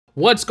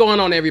What's going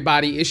on,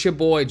 everybody? It's your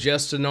boy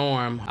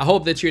JustDaNorm. I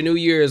hope that your new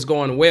year is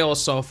going well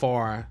so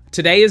far.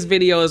 Today's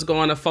video is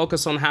going to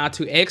focus on how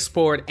to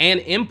export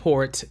and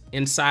import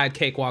inside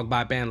Cakewalk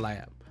by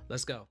Bandlab.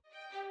 Let's go.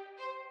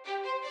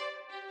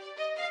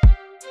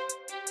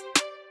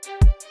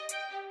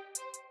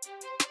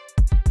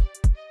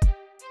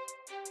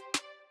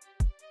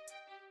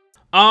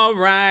 All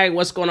right,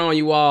 what's going on,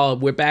 you all?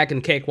 We're back in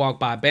Cakewalk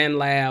by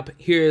Bandlab.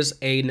 Here's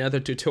another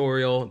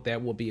tutorial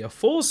that will be a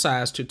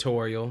full-size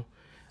tutorial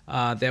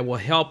that will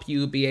help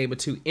you be able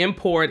to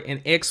import and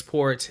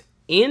export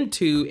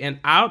into and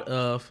out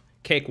of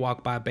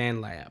Cakewalk by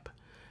Bandlab.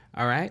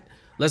 All right,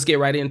 let's get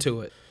right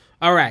into it.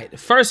 All right,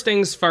 first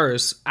things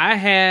first, I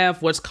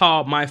have what's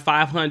called my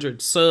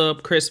 500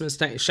 sub Christmas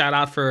thing. Shout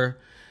out for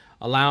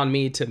allowing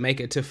me to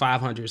make it to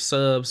 500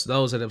 subs.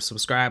 Those that have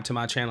subscribed to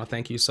my channel,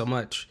 thank you so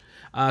much.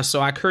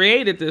 So I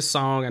created this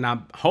song and I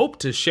hope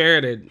to share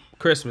it at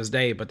Christmas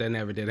Day, but that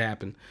never did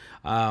happen.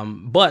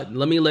 But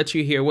let me let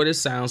you hear what it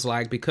sounds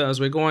like, because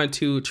we're going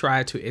to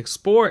try to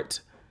export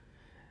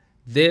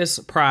this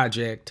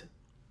project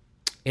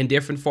in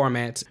different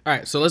formats. All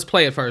right, so let's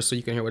play it first so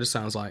you can hear what it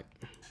sounds like.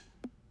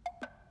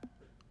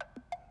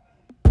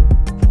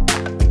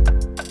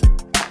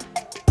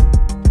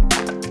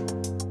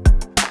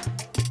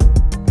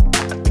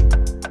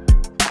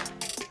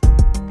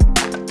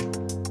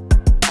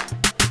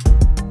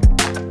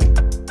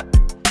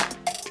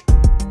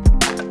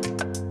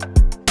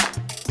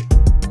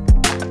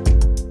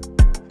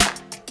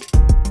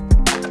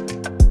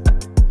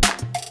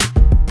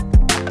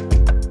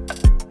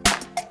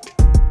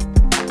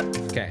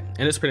 Okay,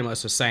 and it's pretty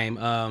much the same.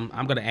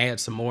 I'm gonna add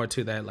some more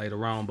to that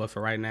later on, but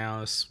for right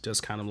now, it's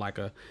just kind of like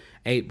a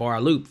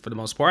 8-bar loop for the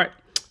most part.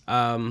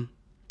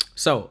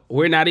 So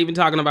we're not even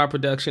talking about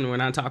production. We're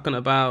not talking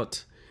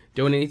about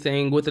doing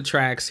anything with the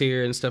tracks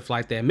here and stuff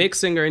like that,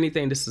 mixing or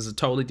anything. This is a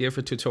totally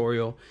different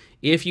tutorial.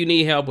 If you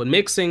need help with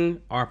mixing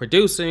or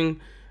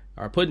producing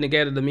or putting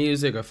together the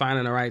music or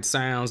finding the right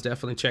sounds,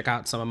 definitely check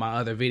out some of my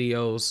other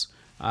videos,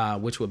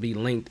 which will be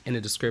linked in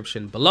the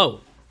description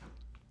below.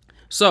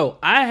 So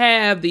I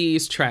have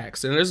these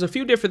tracks, and there's a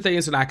few different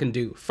things that I can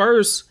do.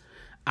 First,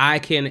 I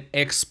can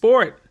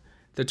export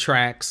the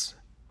tracks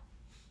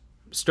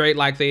straight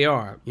like they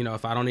are. You know,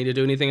 if I don't need to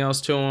do anything else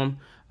to them.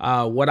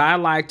 What I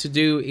like to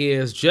do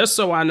is, just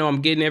so I know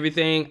I'm getting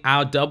everything,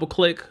 I'll double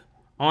click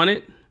on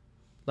it.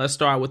 Let's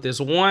start with this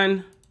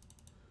one.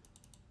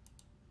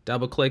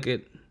 Double click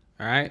it.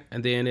 All right.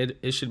 And then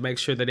it should make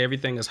sure that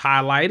everything is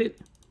highlighted.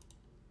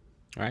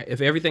 All right.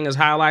 If everything is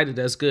highlighted,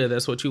 that's good.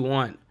 That's what you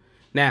want.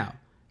 Now,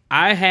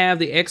 I have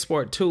the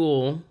export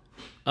tool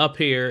up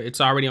here.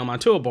 It's already on my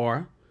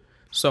toolbar,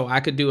 so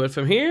I could do it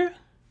from here.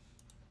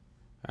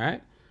 All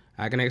right,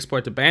 I can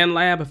export to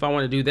Bandlab if I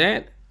want to do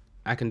that.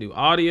 I can do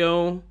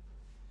audio,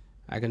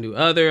 I can do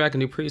other, I can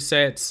do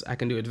presets, I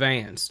can do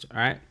advanced. All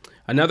right,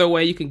 another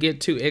way you can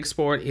get to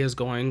export is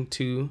going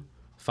to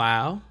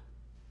file,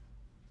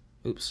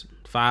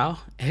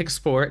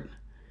 export,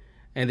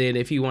 and then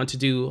if you want to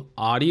do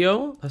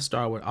audio, let's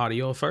start with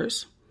audio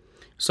first.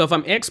 So if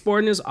I'm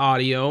exporting this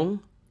audio,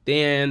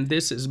 then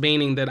this is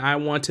meaning that I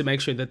want to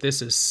make sure that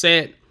this is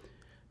set,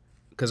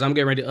 because I'm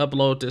getting ready to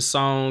upload this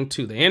song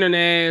to the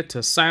internet, to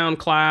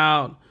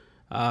SoundCloud.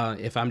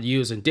 If I'm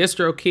using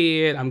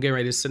DistroKid, I'm getting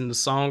ready to send the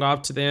song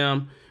off to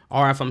them.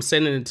 Or if I'm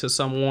sending it to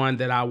someone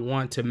that I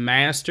want to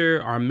master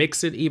or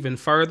mix it even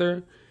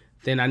further,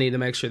 then I need to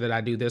make sure that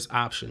I do this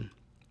option.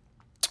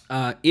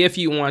 If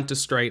you want to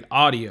straight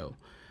audio.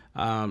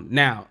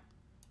 Now,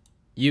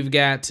 you've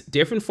got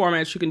different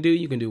formats you can do.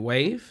 You can do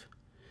wave.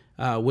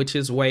 Which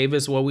is wave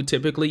is what we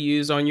typically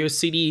use on your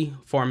CD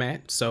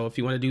format. So if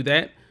you want to do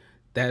that,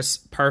 that's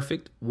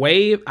perfect.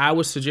 Wave, I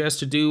would suggest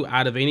to do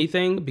out of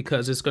anything,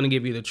 because it's going to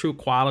give you the true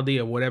quality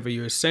of whatever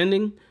you're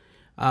sending.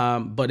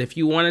 But if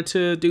you wanted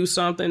to do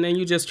something and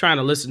you're just trying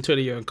to listen to it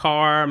in your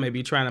car, maybe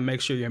you're trying to make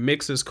sure your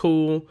mix is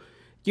cool,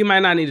 you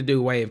might not need to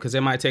do wave because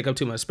it might take up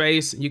too much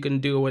space. You can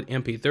do it with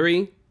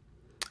MP3.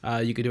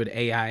 You can do it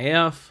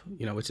AIF,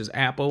 you know, which is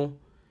Apple.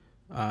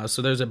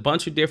 So there's a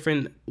bunch of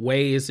different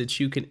ways that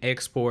you can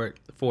export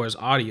for as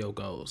audio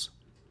goes.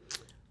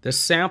 The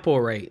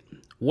sample rate.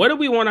 What do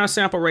we want our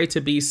sample rate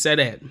to be set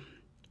at?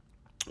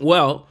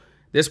 Well,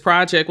 this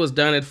project was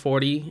done at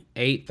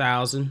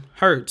 48,000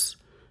 hertz.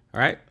 All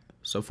right,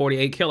 so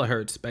 48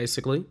 kilohertz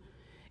basically.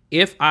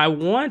 If I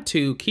want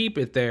to keep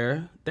it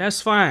there,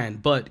 that's fine.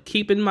 But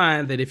keep in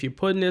mind that if you're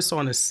putting this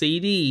on a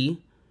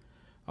CD,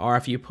 or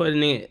if you're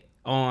putting it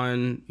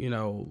on, you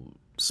know,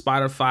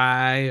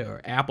 Spotify or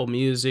Apple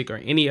Music or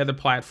any other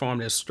platform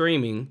that's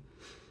streaming,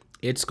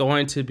 it's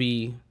going to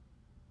be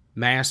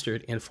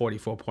mastered in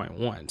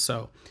 44.1.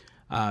 So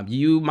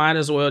you might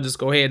as well just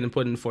go ahead and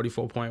put in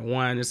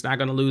 44.1. It's not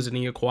going to lose any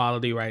of your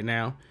quality right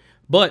now.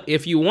 But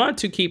if you want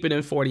to keep it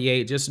in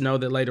 48, just know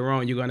that later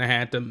on you're going to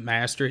have to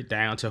master it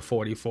down to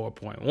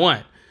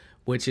 44.1,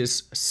 which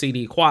is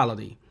CD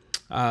quality.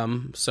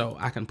 So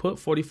I can put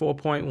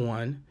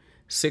 44.1,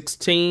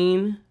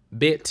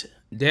 16-bit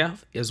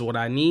depth is what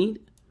I need.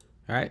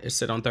 All right, it's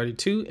set on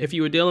 32. If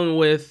you were dealing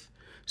with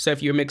So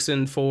if you're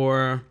mixing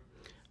for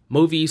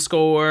movie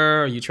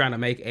score, or you're trying to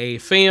make a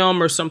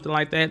film or something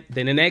like that,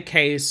 then in that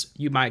case,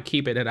 you might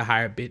keep it at a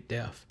higher bit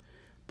depth.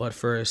 But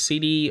for a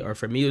CD or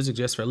for music,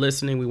 just for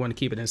listening, we want to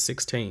keep it in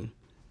 16.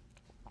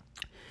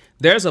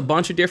 There's a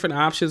bunch of different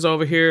options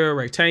over here,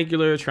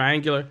 rectangular,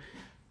 triangular,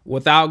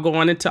 without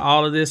going into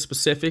all of this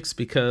specifics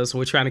because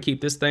we're trying to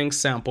keep this thing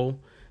simple.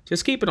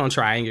 Just keep it on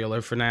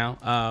triangular for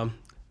now.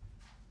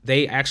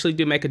 They actually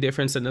do make a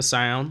difference in the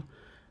sound,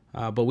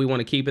 but we want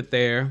to keep it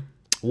there.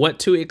 What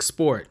to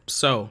export?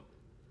 So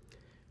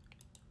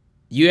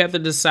you have to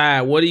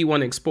decide, what do you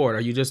want to export?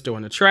 Are you just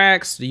doing the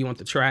tracks? Do you want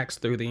the tracks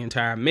through the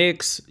entire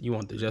mix? You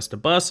want just the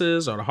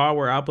buses or the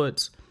hardware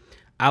outputs?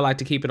 I like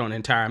to keep it on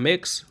entire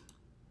mix.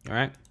 All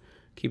right.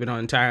 Keep it on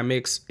entire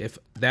mix. If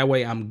that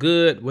way I'm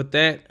good with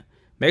that.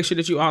 Make sure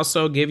that you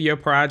also give your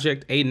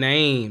project a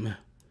name.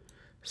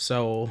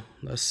 So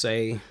let's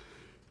say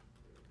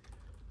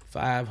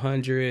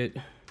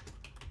 500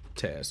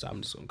 tests.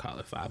 I'm just gonna call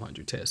it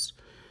 500 tests.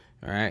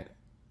 All right.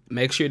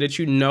 Make sure that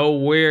you know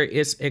where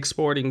it's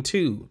exporting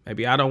to.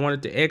 Maybe I don't want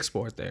it to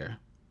export there,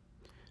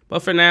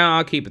 but for now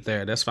I'll keep it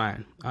there. That's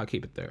fine. I'll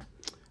keep it there.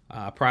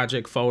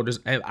 Project folders.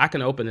 I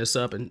can open this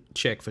up and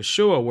check for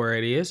sure where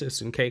it is.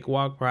 It's in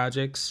Cakewalk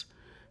projects,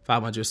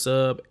 500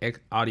 sub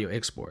audio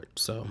export.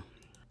 So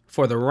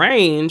for the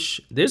range,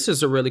 this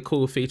is a really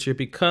cool feature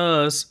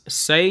because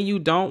say you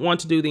don't want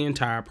to do the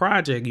entire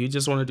project, you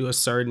just want to do a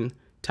certain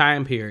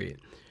time period.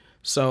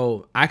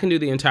 So I can do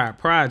the entire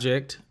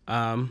project,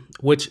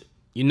 which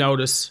you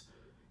notice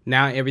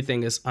now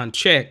everything is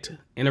unchecked.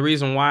 And the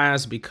reason why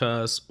is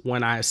because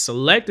when I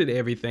selected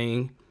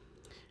everything,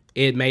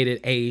 it made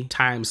it a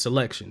time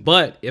selection.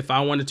 But if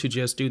I wanted to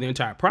just do the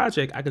entire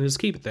project, I can just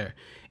keep it there.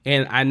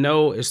 And I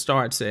know it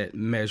starts at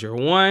measure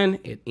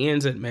 1, it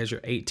ends at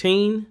measure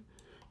 18.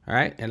 All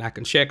right, and I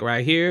can check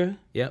right here.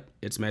 Yep,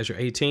 it's measure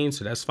 18,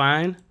 so that's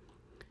fine.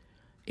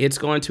 It's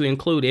going to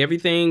include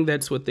everything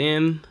that's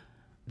within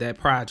that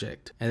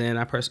project. And then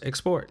I press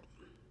export.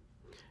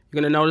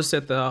 You're going to notice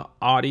that the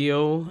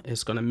audio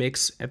is going to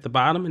mix at the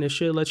bottom, and it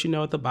should let you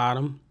know at the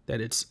bottom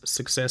that it's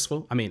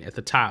successful. I mean, at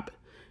the top,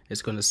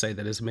 it's going to say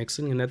that it's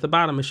mixing, and at the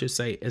bottom, it should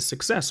say it's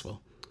successful.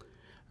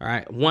 All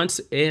right,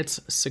 once it's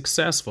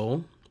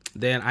successful,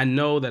 then I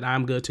know that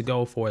I'm good to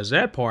go for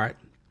that part.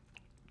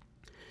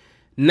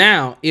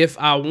 Now, if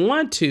I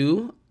want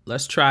to,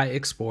 let's try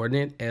exporting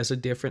it as a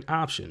different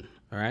option.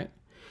 All right,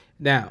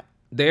 now,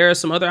 there are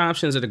some other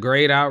options that are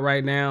grayed out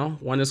right now.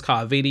 One is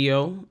called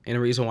video, and the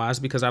reason why is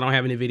because I don't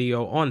have any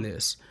video on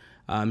this.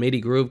 MIDI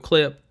groove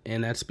clip,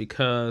 and that's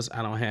because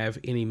I don't have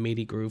any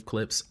MIDI groove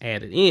clips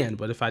added in.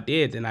 But if I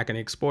did, then I can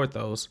export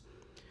those.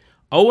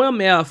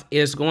 OMF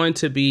is going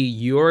to be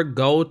your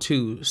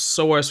go-to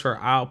source for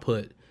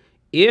output.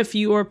 If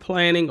you are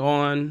planning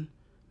on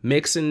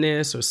mixing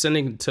this or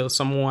sending it to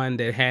someone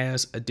that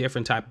has a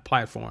different type of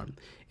platform.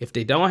 If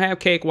they don't have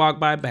Cakewalk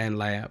by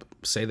Bandlab,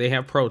 say they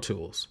have Pro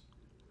Tools.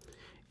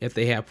 If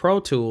they have Pro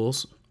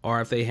Tools,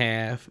 or if they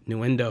have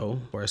Nuendo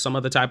or some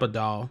other type of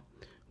DAW,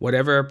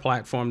 whatever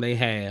platform they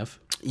have,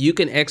 you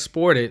can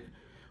export it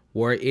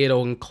where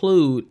it'll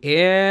include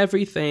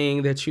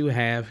everything that you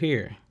have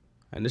here.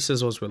 And this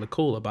is what's really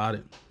cool about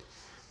it.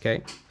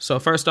 Okay, so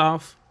first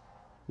off,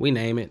 we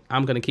name it.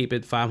 I'm going to keep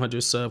it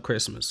 500 sub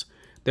Christmas.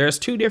 There's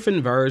two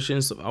different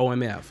versions of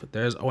OMF.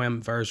 There's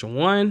OM version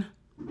 1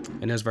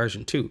 and there's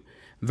version 2.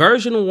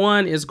 Version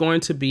 1 is going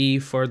to be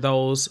for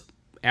those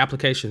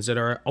applications that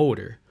are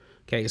older.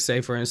 Okay,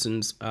 say for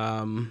instance,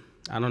 I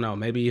don't know,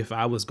 maybe if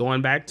I was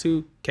going back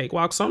to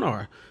Cakewalk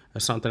Sonar or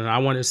something and I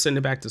wanted to send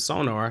it back to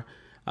Sonar,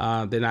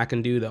 then I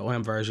can do the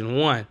OM version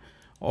 1.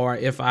 Or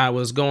if I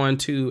was going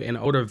to an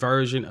older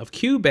version of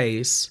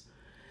Cubase,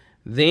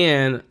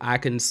 then I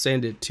can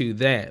send it to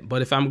that.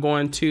 But if I'm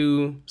going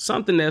to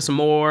something that's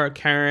more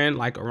current,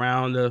 like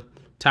around the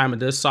time of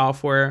this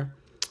software,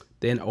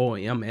 then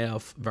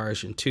OMF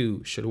version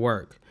 2 should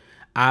work.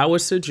 I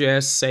would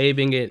suggest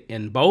saving it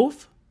in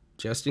both,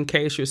 just in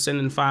case you're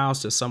sending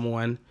files to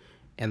someone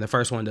and the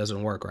first one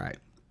doesn't work right.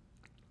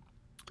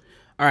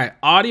 All right,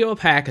 audio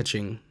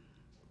packaging.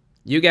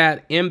 You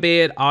got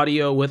embed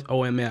audio with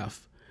OMF.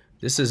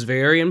 This is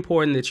very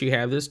important that you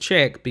have this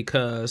checked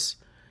because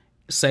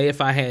say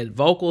if I had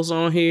vocals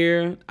on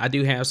here, I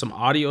do have some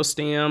audio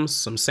stems,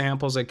 some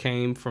samples that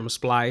came from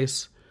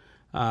Splice.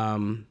 We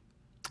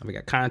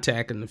got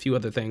Contact and a few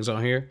other things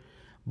on here.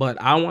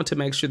 But I want to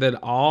make sure that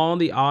all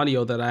the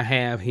audio that I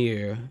have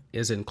here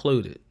is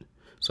included.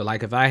 So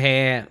like if I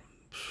had,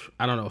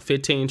 I don't know,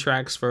 15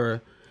 tracks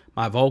for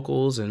my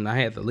vocals and I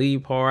had the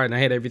lead part and I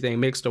had everything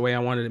mixed the way I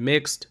wanted it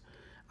mixed,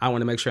 I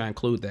want to make sure I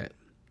include that.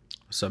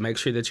 So make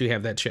sure that you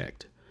have that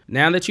checked.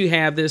 Now that you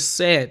have this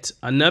set,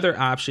 another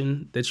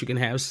option that you can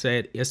have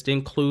set is to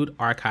include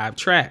archived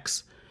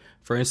tracks.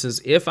 For instance,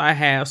 if I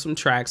have some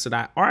tracks that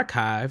I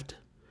archived,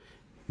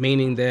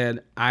 meaning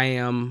that I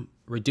am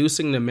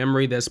reducing the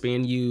memory that's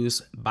being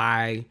used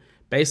by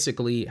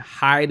basically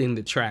hiding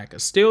the track.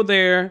 It's still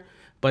there,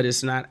 but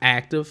it's not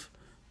active.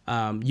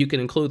 You can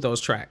include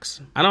those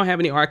tracks. I don't have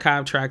any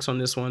archived tracks on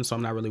this one, so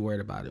I'm not really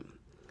worried about it.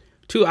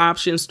 two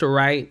options to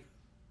write.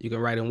 You can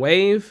write in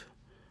Wave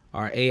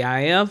or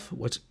AIF,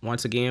 which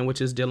once again,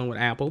 which is dealing with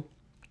Apple.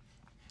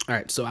 All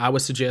right, so I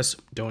would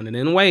suggest doing it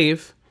in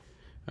Wave.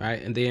 All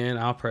right, and then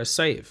I'll press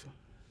save.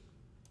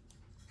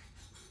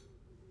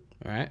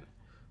 All right,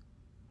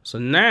 so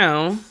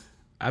now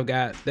I've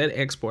got that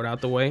export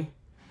out the way.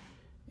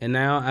 And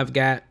now I've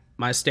got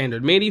my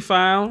standard MIDI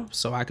file,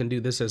 so I can do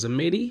this as a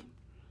MIDI.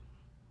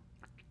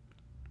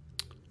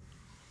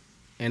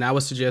 And I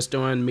would suggest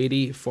doing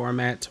MIDI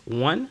format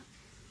 1.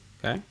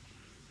 Okay.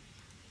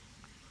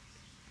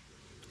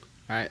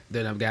 All right,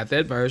 then I've got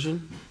that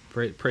version.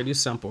 Pretty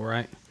simple,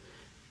 right?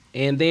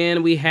 And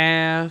then we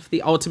have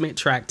the ultimate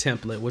track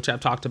template, which I've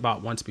talked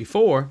about once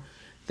before,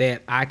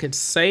 that I could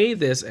save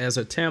this as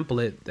a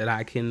template that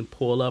I can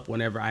pull up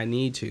whenever I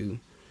need to.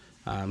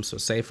 So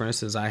say, for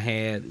instance, I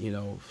had,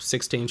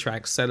 16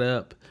 tracks set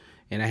up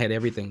and I had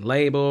everything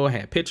labeled,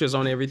 had pictures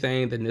on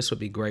everything, then this would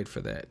be great for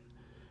that.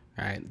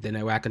 All right, then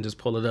that way I can just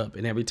pull it up,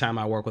 and every time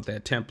I work with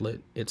that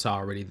template, it's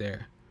already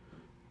there.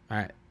 All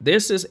right,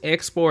 this is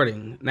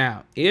exporting.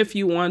 Now, if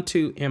you want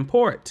to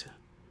import,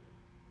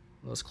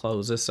 let's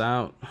close this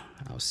out.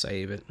 I'll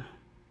save it.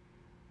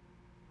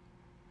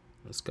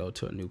 Let's go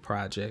to a new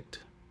project.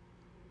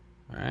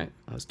 All right,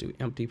 let's do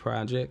empty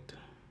project.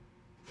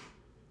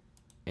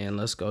 And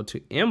let's go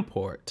to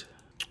import.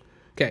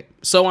 Okay,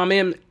 so I'm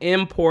in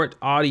import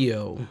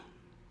audio.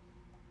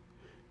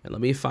 And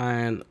let me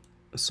find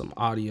some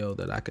audio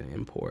that I can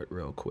import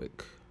real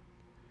quick.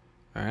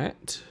 All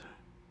right.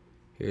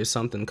 Here's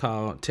something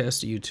called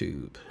Test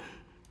YouTube.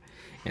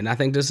 And I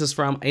think this is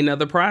from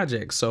another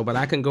project. So, but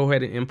I can go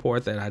ahead and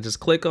import that. I just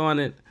click on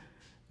it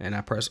and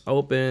I press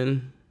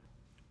open.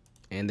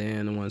 And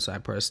then once I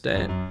press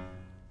that.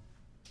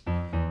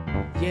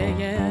 Yeah.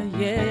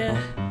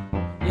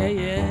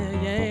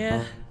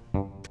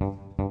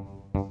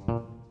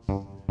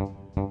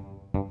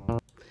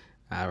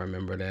 I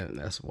remember that.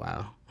 That's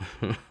wow.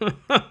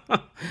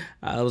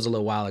 That was a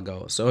little while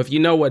ago. So if you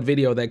know what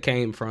video that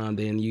came from,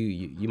 then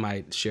you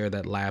might share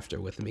that laughter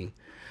with me.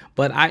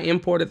 But I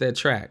imported that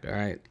track. All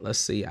right, let's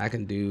see. I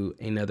can do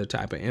another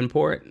type of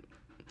import.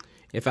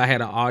 If I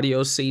had an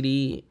audio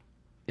CD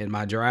in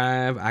my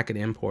drive, I could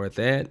import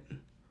that.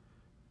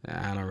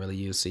 I don't really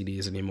use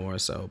CDs anymore.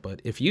 So,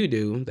 but if you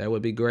do, that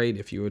would be great.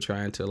 If you were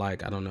trying to,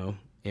 like, I don't know,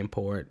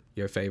 import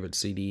your favorite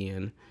CD.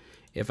 And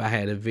if I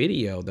had a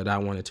video that I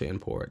wanted to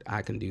import,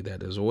 I can do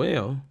that as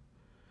well.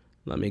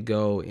 Let me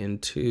go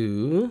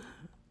into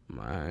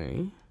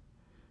my,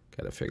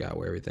 gotta figure out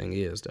where everything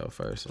is though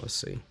first. Let's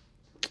see.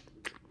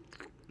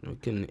 We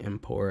can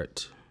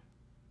import,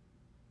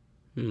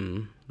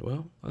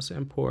 well, let's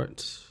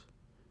import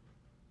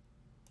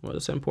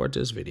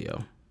this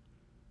video.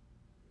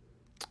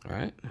 All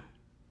right.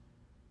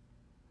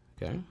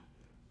 Okay.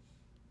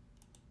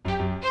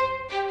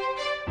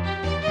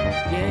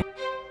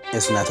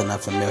 It's nothing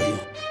unfamiliar,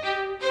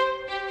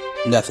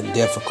 nothing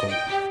difficult.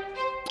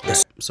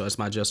 So it's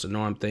my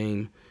JustDaNorm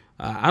theme.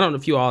 I don't know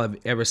if you all have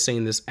ever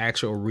seen this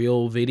actual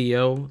real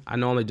video. I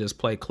normally just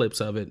play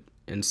clips of it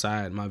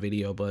inside my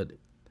video, but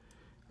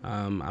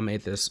I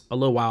made this a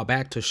little while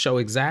back to show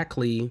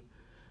exactly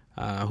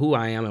who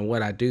I am and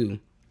what I do.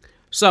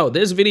 So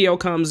this video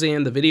comes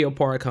in, the video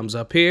part comes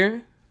up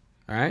here,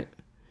 all right?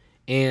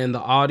 And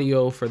the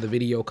audio for the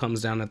video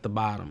comes down at the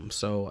bottom.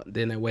 So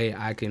then that way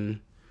I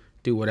can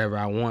do whatever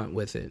I want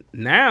with it.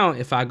 Now,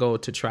 if I go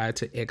to try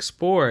to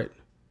export,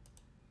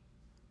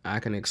 I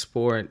can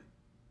export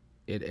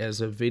it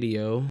as a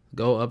video,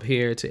 go up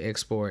here to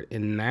export,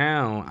 and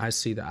now I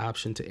see the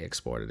option to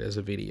export it as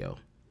a video.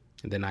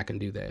 And then I can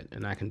do that,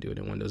 and I can do it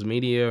in Windows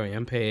Media or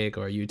MPEG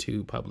or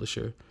YouTube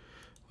Publisher,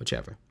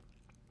 whichever.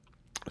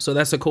 So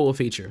that's a cool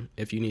feature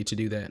if you need to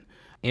do that.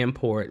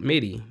 Import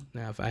MIDI.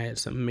 Now, if I had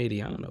some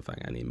MIDI, I don't know if I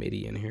got any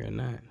MIDI in here or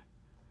not.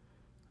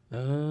 I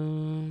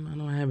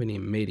don't have any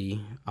MIDI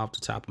off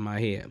the top of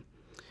my head.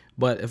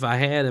 But if I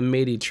had a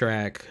MIDI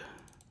track,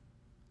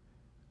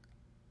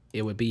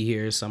 it would be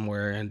here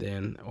somewhere, and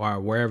then, or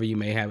wherever you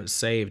may have it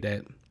saved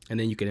at, and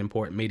then you can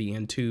import MIDI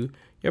into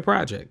your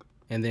project.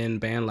 And then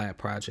Bandlab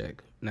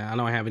project. Now, I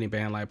don't have any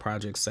Bandlab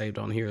projects saved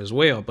on here as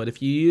well, but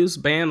if you use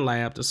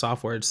Bandlab, the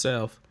software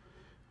itself,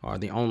 or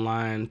the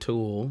online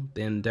tool,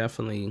 then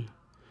definitely,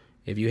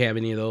 if you have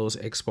any of those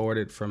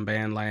exported from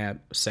Bandlab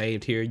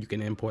saved here, you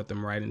can import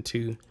them right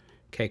into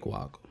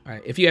Cakewalk. All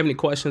right, if you have any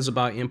questions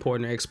about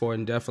importing or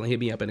exporting, definitely hit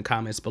me up in the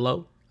comments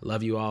below. I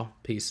love you all.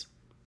 Peace.